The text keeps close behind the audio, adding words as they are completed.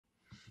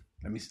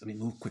Let me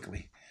move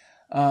quickly.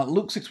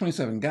 Luke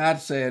 6:27. God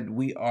said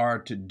we are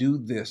to do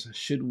this.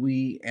 Should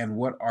we? And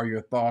what are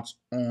your thoughts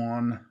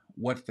on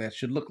what that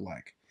should look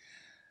like?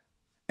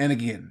 And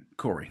again,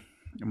 Corey,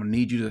 I'm gonna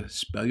need you to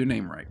spell your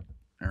name right.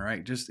 All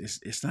right, just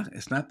it's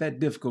not that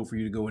difficult for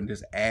you to go and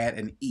just add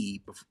an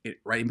e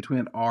right in between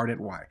an r and an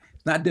y.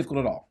 It's not difficult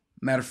at all.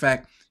 Matter of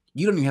fact,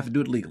 you don't even have to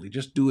do it legally.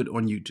 Just do it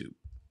on YouTube.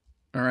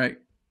 All right,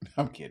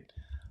 I'm kidding.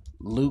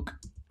 Luke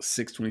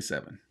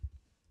 6:27.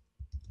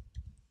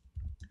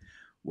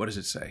 What does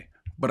it say?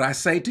 But I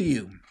say to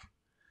you,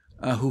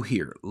 who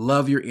hear,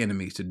 love your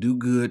enemies, to do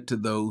good to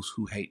those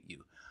who hate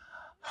you.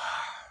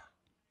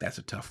 That's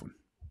a tough one.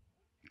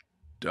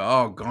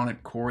 Doggone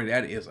it, Corey,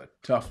 that is a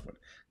tough one.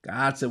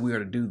 God said we are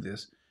to do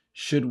this.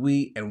 Should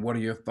we? And what are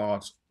your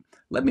thoughts?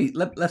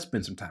 Let's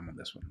spend some time on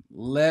this one.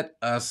 Let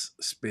us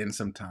spend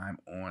some time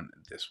on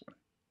this one.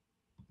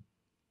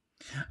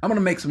 I'm going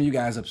to make some of you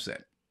guys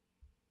upset.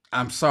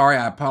 I'm sorry,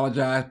 I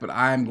apologize, but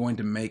I'm going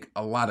to make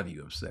a lot of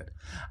you upset.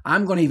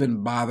 I'm going to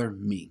even bother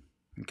me.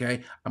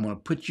 Okay, I'm going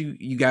to put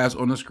you guys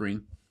on the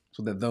screen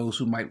so that those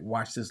who might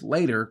watch this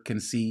later can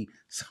see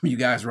some of you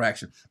guys'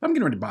 reaction. I'm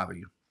getting ready to bother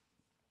you.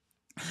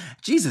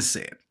 Jesus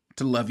said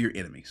to love your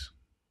enemies.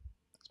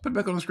 Let's put it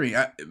back on the screen.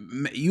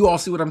 You all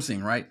see what I'm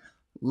seeing, right?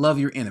 Love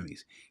your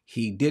enemies.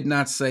 He did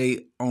not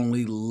say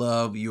only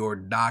love your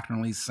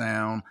doctrinally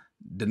sound,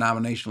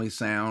 denominationally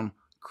sound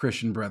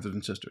Christian brothers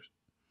and sisters.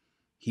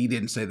 He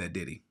didn't say that,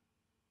 did he?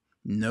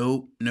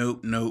 Nope,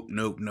 nope, nope,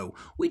 nope, nope.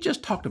 We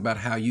just talked about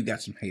how you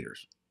got some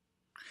haters.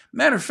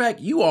 Matter of fact,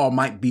 you all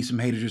might be some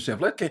haters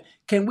yourself.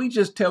 Can we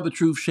just tell the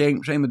truth,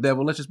 shame the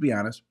devil? Let's just be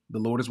honest. The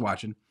Lord is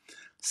watching.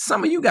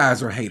 Some of you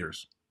guys are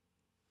haters.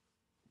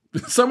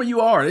 Some of you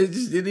are. It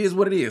is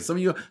what it is. Some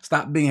of you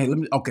stop being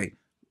haters. Okay,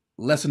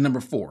 lesson number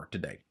 4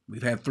 today.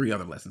 We've had 3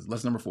 other lessons.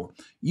 Lesson number 4.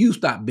 You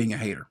stop being a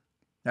hater.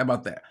 How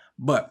about that?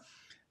 But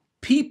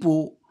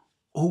people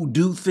who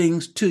do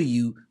things to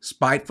you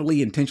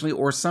spitefully, intentionally,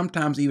 or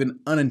sometimes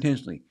even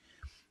unintentionally,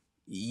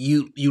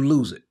 you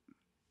lose it.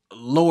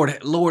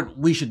 Lord,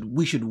 we should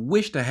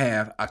wish to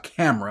have a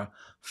camera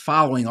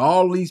following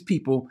all these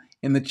people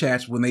in the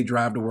chats when they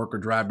drive to work or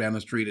drive down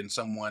the street and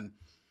someone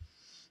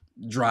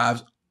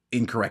drives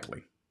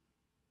incorrectly.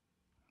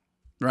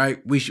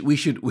 Right? We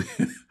should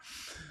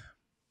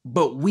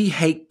but we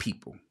hate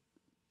people.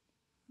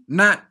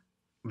 Not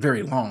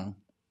very long.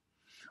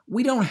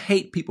 We don't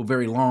hate people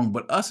very long,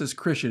 but us as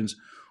Christians,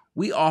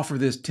 we offer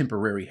this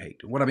temporary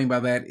hate. What I mean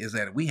by that is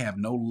that we have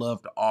no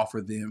love to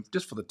offer them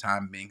just for the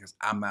time being because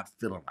I'm not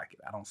feeling like it.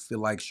 I don't feel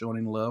like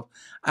showing love.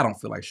 I don't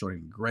feel like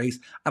showing grace.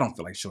 I don't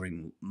feel like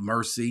showing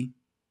mercy.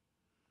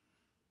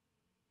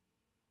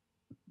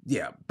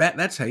 Yeah,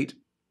 that's hate.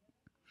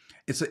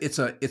 It's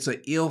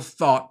a ill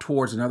thought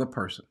towards another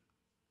person.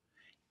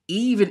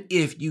 Even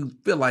if you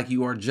feel like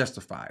you are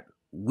justified,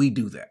 we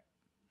do that.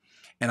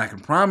 And I can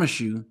promise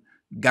you,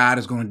 God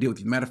is going to deal with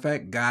you. Matter of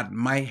fact, God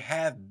might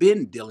have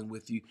been dealing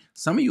with you.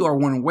 Some of you are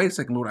wondering, wait a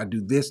second, Lord, I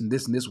do this and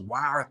this and this.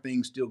 Why are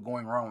things still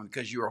going wrong?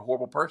 Because you're a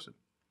horrible person.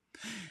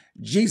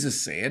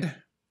 Jesus said,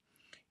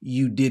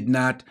 you did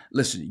not,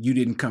 listen, you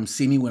didn't come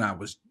see me when I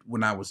was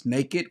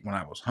naked, when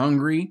I was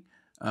hungry,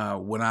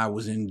 when I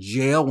was in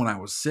jail, when I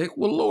was sick.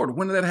 Well, Lord,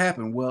 when did that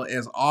happen? Well,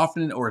 as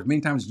often or as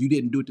many times as you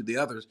didn't do it to the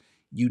others,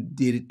 you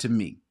did it to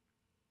me.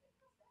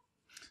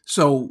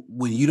 So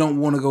when you don't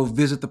want to go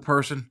visit the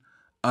person,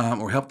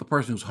 or help the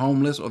person who's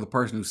homeless or the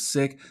person who's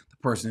sick, the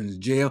person in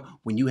jail,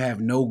 when you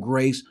have no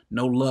grace,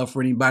 no love for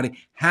anybody,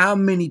 how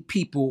many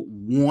people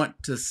want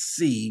to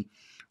see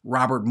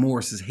Robert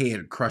Morris's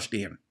head crushed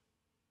in?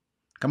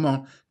 Come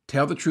on,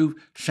 tell the truth,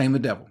 shame the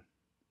devil.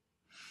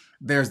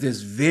 There's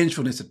this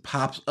vengefulness that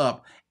pops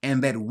up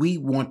and that we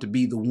want to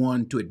be the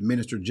one to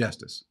administer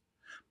justice,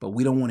 but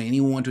we don't want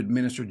anyone to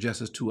administer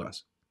justice to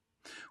us.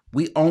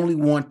 We only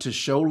want to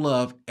show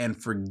love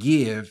and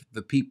forgive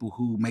the people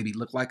who maybe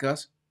look like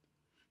us.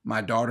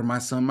 My daughter, my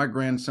son, my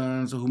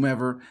grandsons, or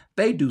whomever,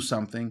 they do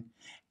something.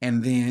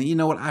 And then, you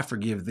know what? I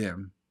forgive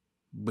them.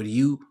 But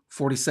you,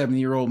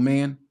 47-year-old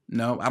man,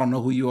 no, I don't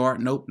know who you are.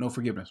 Nope, no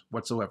forgiveness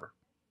whatsoever.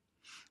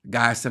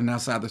 Guy sitting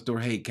outside the store,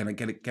 hey, can I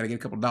get a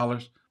couple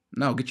dollars?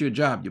 No, get you a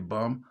job, you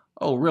bum.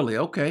 Oh, really?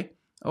 Okay.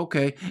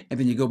 And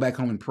then you go back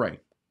home and pray.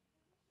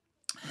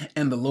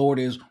 And the Lord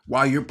is,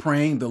 while you're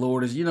praying, the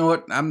Lord is, you know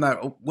what? I'm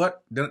not,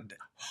 what?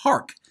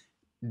 Hark.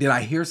 Did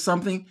I hear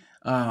something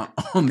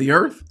on the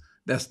earth?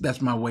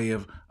 That's my way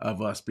of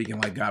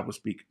speaking like God would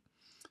speak.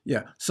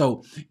 Yeah.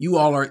 So you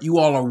all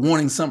are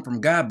wanting something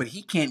from God, but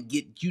He can't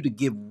get you to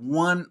give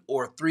 1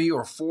 or 3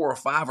 or 4 or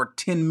 5 or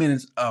 10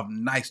 minutes of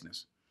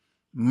niceness,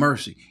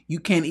 mercy. You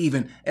can't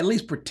even at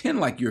least pretend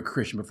like you're a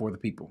Christian before the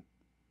people.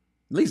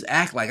 At least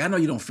act like, I know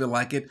you don't feel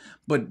like it,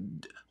 but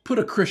put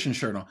a Christian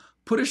shirt on.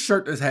 Put a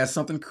shirt that has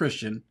something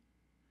Christian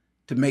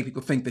to make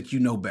people think that you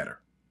know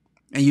better.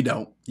 And you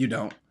don't.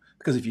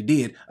 Because if you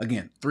did,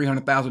 again,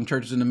 300,000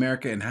 churches in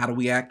America, and how do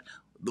we act?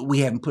 We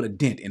haven't put a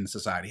dent in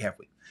society, have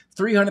we?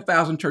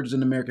 300,000 churches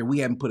in America, we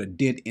haven't put a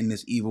dent in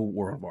this evil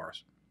world of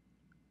ours.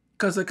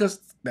 Because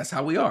that's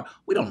how we are.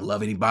 We don't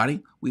love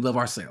anybody. We love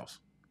ourselves.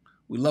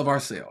 We love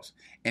ourselves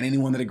and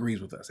anyone that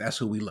agrees with us. That's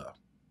who we love.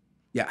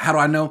 Yeah, how do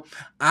I know?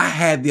 I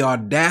had the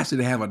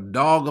audacity to have a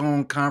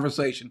doggone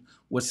conversation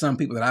with some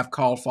people that I've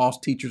called false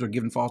teachers or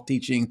given false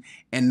teaching,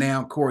 and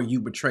now, Corey,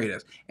 you betrayed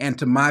us. And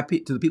to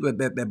the people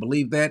that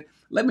believe that,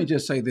 let me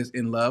just say this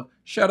in love: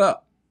 shut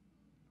up,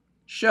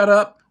 shut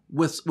up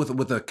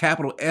with a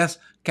capital S,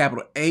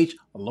 capital H,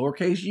 a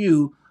lowercase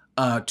u,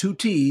 two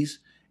T's,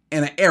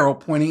 and an arrow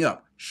pointing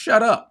up.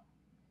 Shut up.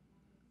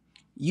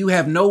 You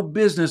have no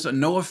business or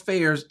no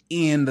affairs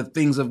in the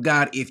things of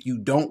God if you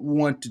don't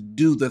want to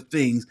do the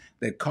things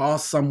that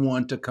cause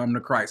someone to come to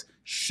Christ.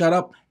 Shut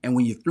up, and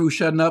when you're through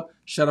shut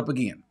up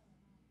again.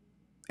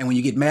 And when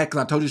you get mad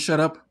because I told you to shut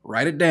up,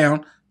 write it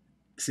down,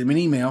 send me an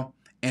email,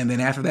 and then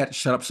after that,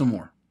 shut up some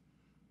more.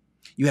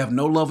 You have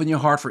no love in your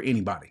heart for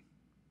anybody.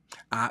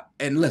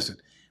 And listen,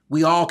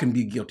 we all can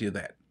be guilty of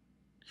that.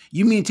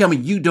 You mean tell me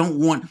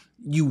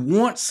you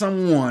want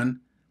someone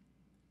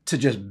to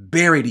just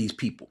bury these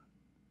people?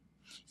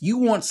 You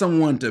want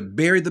someone to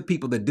bury the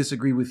people that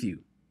disagree with you.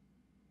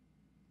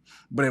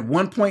 But at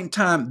one point in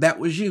time, that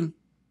was you.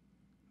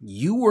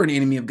 You were an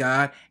enemy of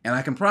God, and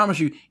I can promise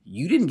you,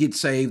 you didn't get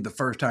saved the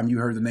first time you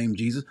heard the name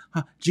Jesus.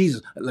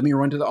 Jesus, let me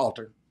run to the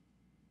altar.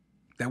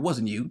 That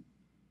wasn't you.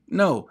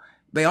 No,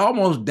 they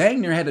almost dang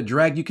near had to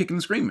drag you kicking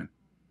and screaming.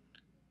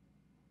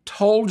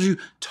 Told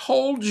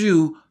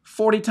you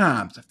 40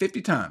 times,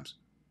 50 times.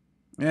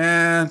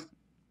 And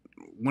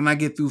when I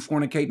get through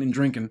fornicating and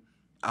drinking,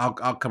 I'll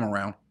come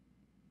around.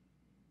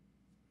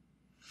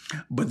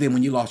 But then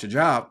when you lost your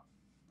job,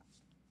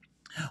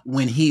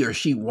 when he or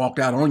she walked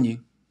out on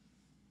you,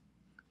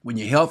 when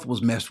your health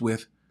was messed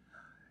with,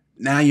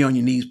 now you're on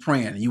your knees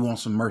praying and you want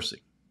some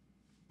mercy,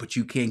 but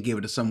you can't give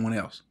it to someone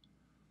else.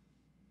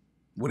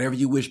 Whatever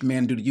you wish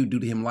man do to you, do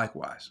to him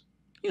likewise.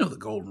 You know the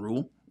golden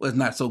rule. Well, it's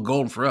not so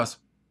golden for us.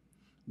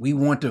 We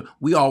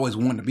always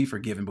want to be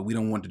forgiven, but we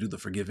don't want to do the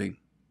forgiving.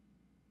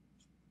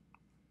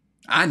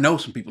 I know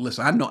some people,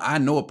 listen, I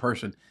know a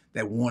person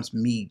that wants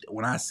me,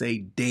 when I say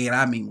dead,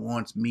 I mean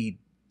wants me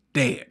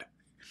dead.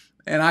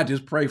 And I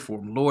just pray for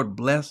him. Lord,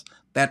 bless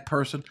that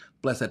person,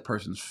 bless that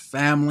person's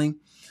family,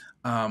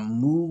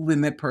 move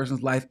in that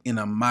person's life in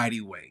a mighty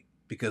way,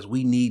 because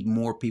we need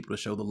more people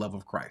to show the love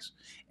of Christ.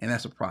 And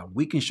that's a problem.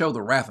 We can show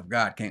the wrath of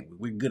God, can't we?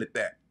 We're good at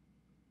that.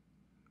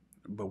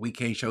 But we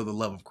can't show the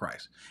love of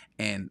Christ.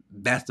 And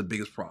that's the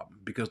biggest problem,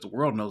 because the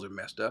world knows they're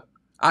messed up.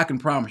 I can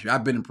promise you,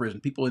 I've been in prison.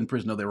 People in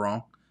prison know they're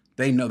wrong.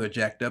 They know they're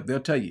jacked up. They'll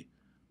tell you.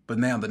 But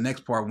now the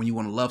next part, when you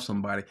want to love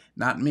somebody,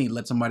 not me,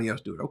 let somebody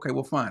else do it. Okay,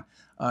 well, fine.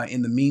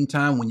 In the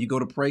meantime, when you go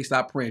to pray,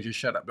 stop praying. Just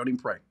shut up. Don't even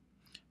pray.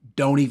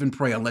 Don't even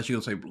pray unless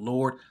you'll say,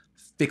 Lord,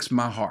 fix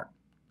my heart.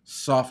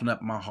 Soften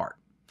up my heart.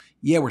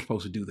 Yeah, we're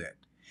supposed to do that.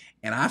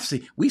 And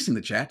we've seen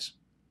the chats.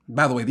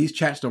 By the way, these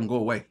chats don't go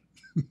away.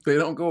 They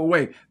don't go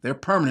away. They're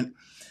permanent.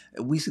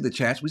 We see the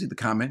chats. We see the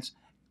comments.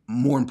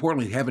 More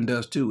importantly, heaven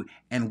does too.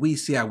 And we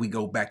see how we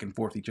go back and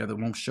forth with each other.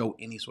 Won't show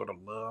any sort of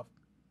love.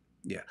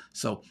 Yeah.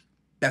 So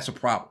that's a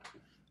problem.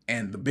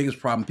 And the biggest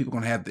problem people are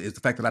going to have is the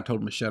fact that I told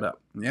them to shut up.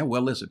 Yeah,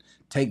 well, listen,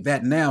 take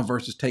that now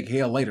versus take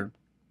hell later.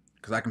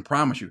 Because I can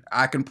promise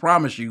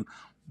you,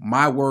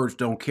 my words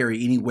don't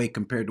carry any weight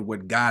compared to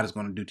what God is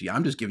going to do to you.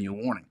 I'm just giving you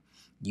a warning.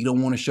 You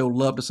don't want to show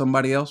love to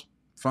somebody else?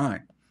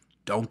 Fine.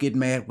 Don't get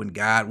mad when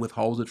God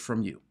withholds it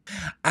from you.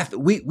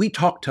 We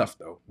talk tough,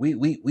 though.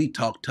 We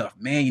talk tough.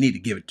 Man, you need to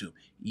give it to him.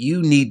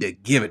 You need to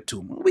give it to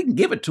him. We can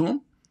give it to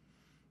him.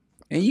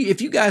 And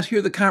if you guys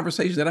hear the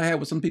conversations that I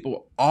have with some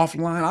people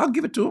offline, I'll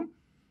give it to them.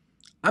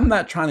 I'm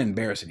not trying to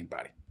embarrass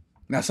anybody.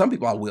 Now, some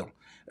people I will.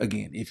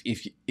 Again,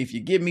 if you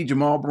give me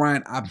Jamal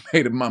Bryant, I've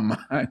made up my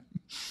mind.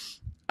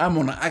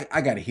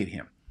 I gotta hit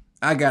him.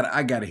 I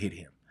gotta hit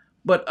him.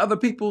 But other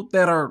people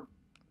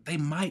they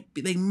might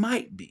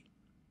be.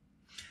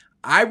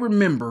 I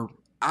remember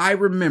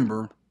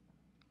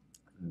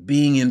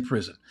being in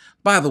prison.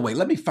 By the way,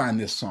 let me find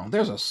this song.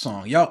 There's a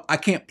song. Y'all, I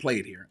can't play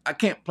it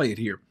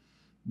here.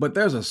 But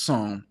there's a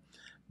song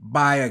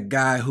by a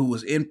guy who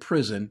was in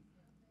prison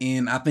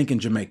I think in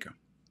Jamaica.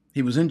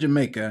 He was in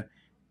Jamaica.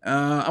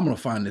 I'm going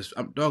to find this.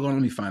 Let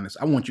me find this.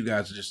 I want you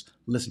guys to just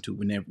listen to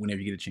it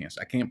whenever you get a chance.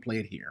 I can't play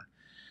it here.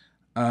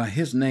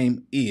 His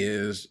name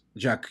is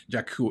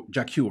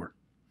Jacure.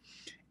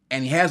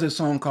 And he has a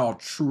song called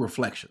True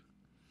Reflection.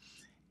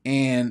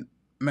 And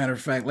matter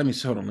of fact,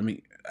 hold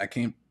on.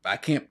 I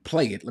can't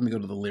play it. Let me go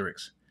to the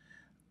lyrics.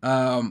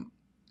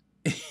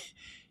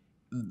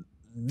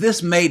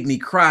 This made me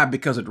cry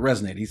because it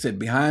resonated. He said,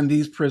 behind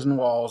these prison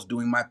walls,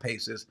 doing my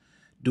paces,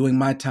 doing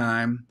my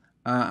time,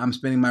 I'm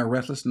spending my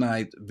restless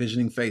nights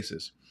visioning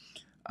faces.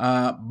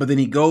 But then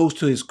he goes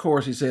to his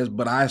chorus. He says,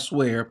 but I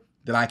swear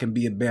that I can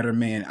be a better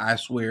man. I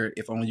swear,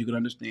 if only you could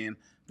understand,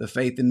 the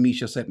faith in me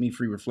shall set me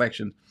free.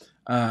 Reflection.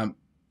 And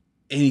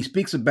he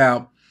speaks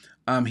about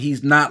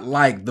he's not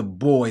like the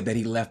boy that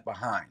he left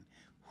behind.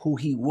 Who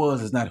he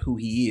was is not who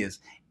he is.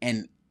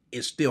 And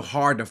it's still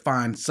hard to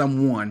find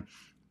someone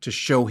to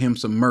show him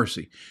some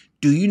mercy.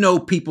 Do you know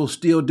people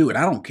still do it?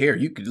 I don't care.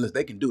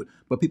 They can do it.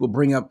 But people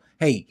bring up,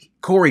 hey,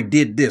 Corey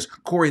did this.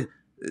 Corey,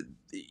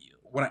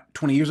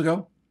 20 years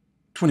ago?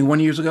 21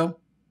 years ago.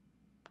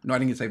 No, I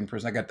didn't get saved in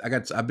prison.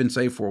 I've been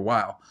saved for a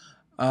while.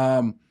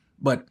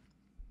 But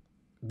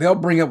they'll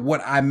bring up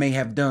what I may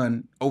have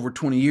done over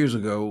 20 years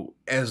ago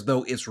as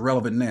though it's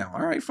relevant now.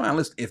 All right, fine.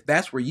 Listen, if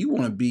that's where you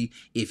want to be,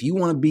 if you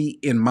want to be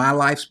in my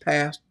life's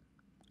past,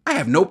 I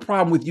have no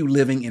problem with you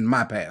living in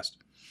my past.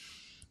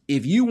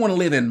 If you want to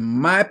live in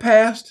my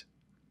past,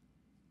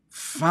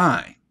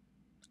 fine.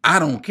 I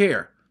don't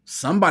care.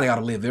 Somebody ought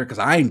to live there because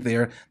I ain't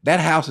there. That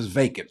house is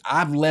vacant.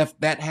 I've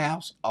left that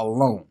house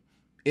alone.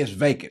 It's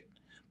vacant.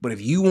 But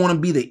if you want to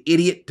be the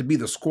idiot to be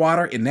the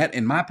squatter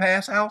in my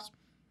past house,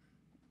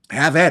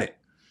 have at it.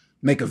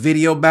 Make a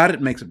video about it,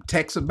 make some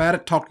texts about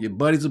it, talk to your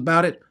buddies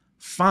about it,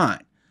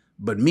 fine.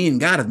 But me and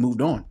God have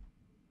moved on.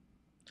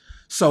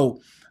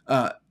 So,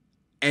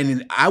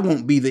 and I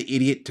won't be the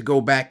idiot to go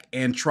back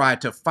and try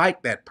to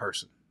fight that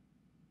person.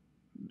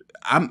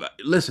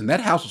 Listen,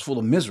 that house is full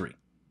of misery.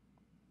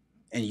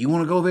 And you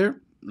want to go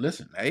there?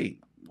 Listen, hey,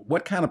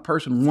 what kind of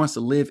person wants to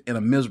live in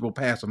a miserable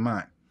past of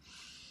mine?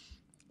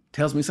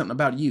 Tells me something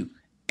about you.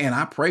 And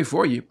I pray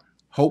for you,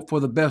 hope for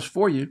the best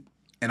for you,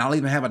 and I'll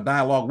even have a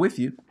dialogue with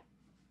you.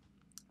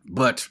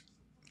 But,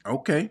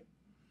 okay,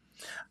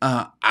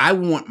 I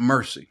want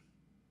mercy.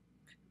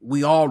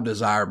 We all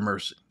desire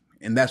mercy.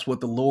 And that's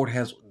what the Lord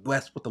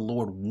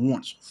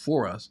wants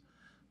for us.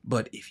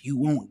 But if you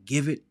won't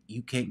give it,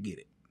 you can't get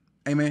it.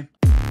 Amen.